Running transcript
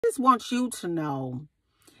just want you to know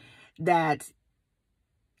that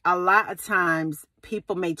a lot of times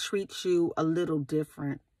people may treat you a little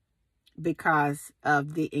different because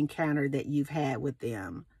of the encounter that you've had with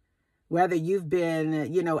them. Whether you've been,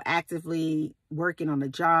 actively working on a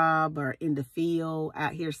job or in the field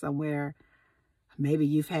out here somewhere, maybe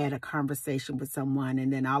you've had a conversation with someone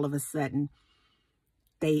and then all of a sudden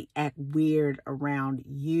they act weird around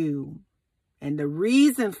you. And the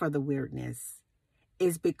reason for the weirdness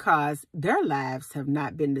is because their lives have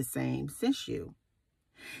not been the same since you.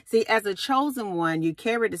 See, as a chosen one, you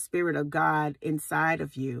carry the Spirit of God inside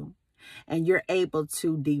of you, and you're able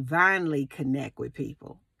to divinely connect with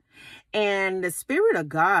people. And the Spirit of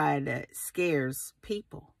God scares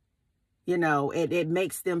people. It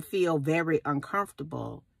makes them feel very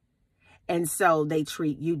uncomfortable. And so they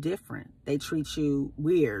treat you different. They treat you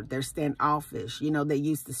weird. They're standoffish. They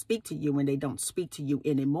used to speak to you and they don't speak to you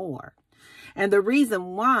anymore. And the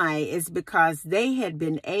reason why is because they had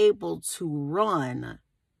been able to run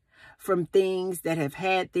from things that have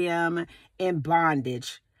had them in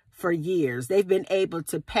bondage for years. They've been able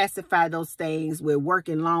to pacify those things with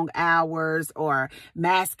working long hours or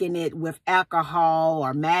masking it with alcohol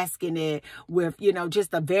or masking it with,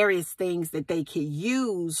 just the various things that they could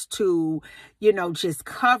use to, just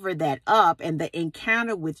cover that up. And the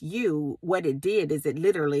encounter with you, what it did is it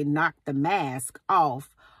literally knocked the mask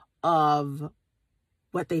off of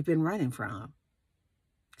what they've been running from.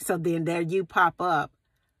 So then there you pop up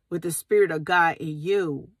with the Spirit of God in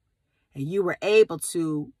you, and you were able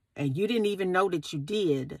to, and you didn't even know that you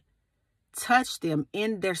did, touch them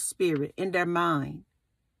in their spirit, in their mind.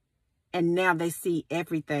 And now they see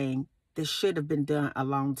everything that should have been done a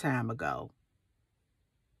long time ago.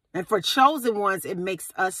 And for chosen ones, it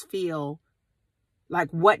makes us feel like,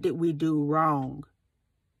 what did we do wrong?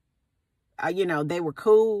 They were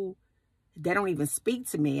cool. They don't even speak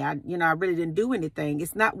to me. I really didn't do anything.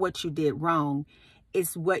 It's not what you did wrong.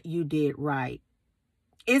 It's what you did right.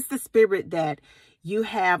 It's the spirit that you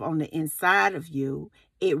have on the inside of you.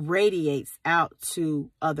 It radiates out to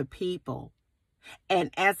other people.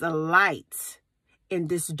 And as a light in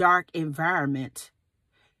this dark environment,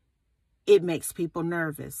 it makes people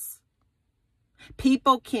nervous.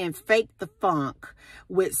 People can fake the funk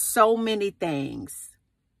with so many things,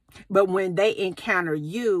 but when they encounter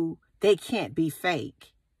you, they can't be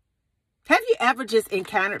fake. Have you ever just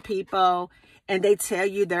encountered people and they tell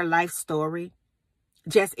you their life story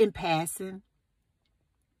just in passing?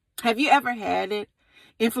 Have you ever had it?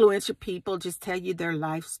 Influential people just tell you their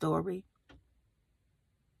life story.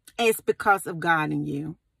 It's because of God in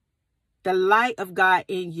you. The light of God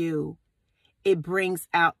in you, it brings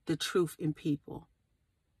out the truth in people.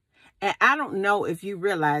 And I don't know if you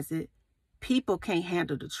realize it, people can't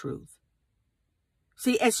handle the truth.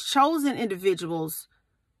 See, as chosen individuals,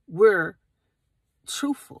 we're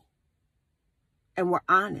truthful and we're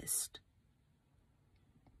honest.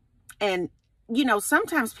 And,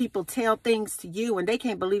 sometimes people tell things to you and they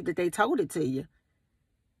can't believe that they told it to you.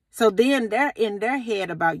 So then they're in their head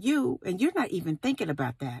about you and you're not even thinking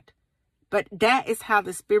about that. But that is how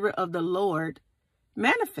the Spirit of the Lord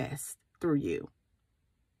manifests through you.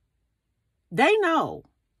 They know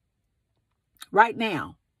right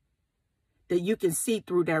now that you can see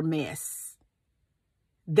through their mess.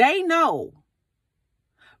 They know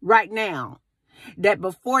right now that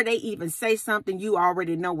before they even say something, you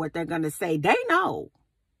already know what they're going to say. They know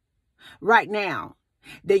right now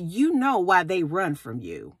that you know why they run from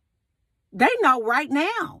you. They know right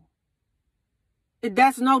now.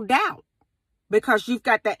 That's no doubt, because you've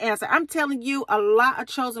got the answer. I'm telling you, a lot of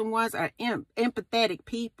chosen ones are empathetic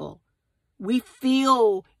people. We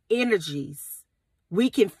feel energies. We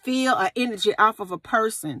can feel an energy off of a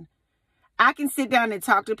person. I can sit down and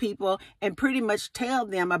talk to people and pretty much tell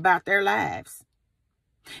them about their lives.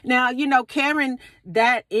 Now, carrying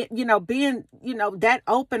that, being, that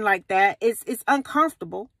open like that, it's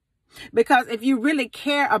uncomfortable, because if you really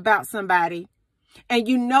care about somebody and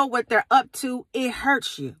you know what they're up to, it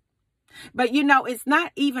hurts you. But, it's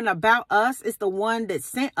not even about us. It's the one that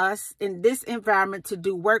sent us in this environment to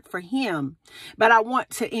do work for him. But I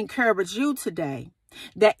want to encourage you today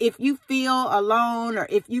that if you feel alone, or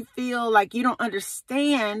if you feel like you don't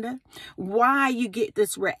understand why you get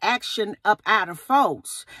this reaction up out of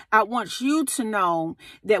folks, I want you to know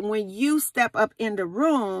that when you step up in the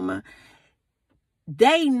room,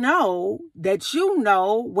 they know that you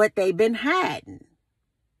know what they've been hiding.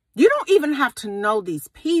 You don't even have to know these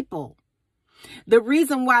people. The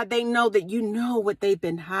reason why they know that you know what they've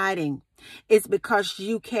been hiding is because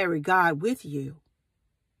you carry God with you.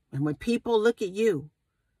 And when people look at you,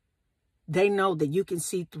 they know that you can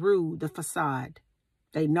see through the facade.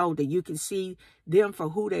 They know that you can see them for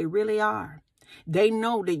who they really are. They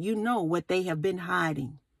know that you know what they have been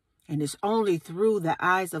hiding. And it's only through the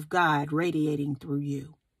eyes of God radiating through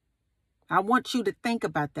you. I want you to think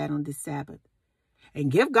about that on this Sabbath.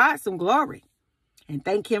 And give God some glory. And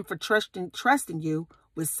thank him for trusting you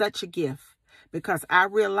with such a gift. Because I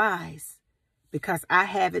realize, because I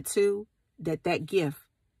have it too, that gift,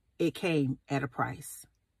 it came at a price.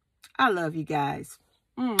 I love you guys.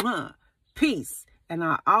 Mwah. Peace. And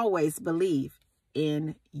I always believe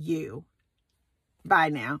in you. Bye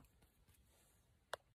now.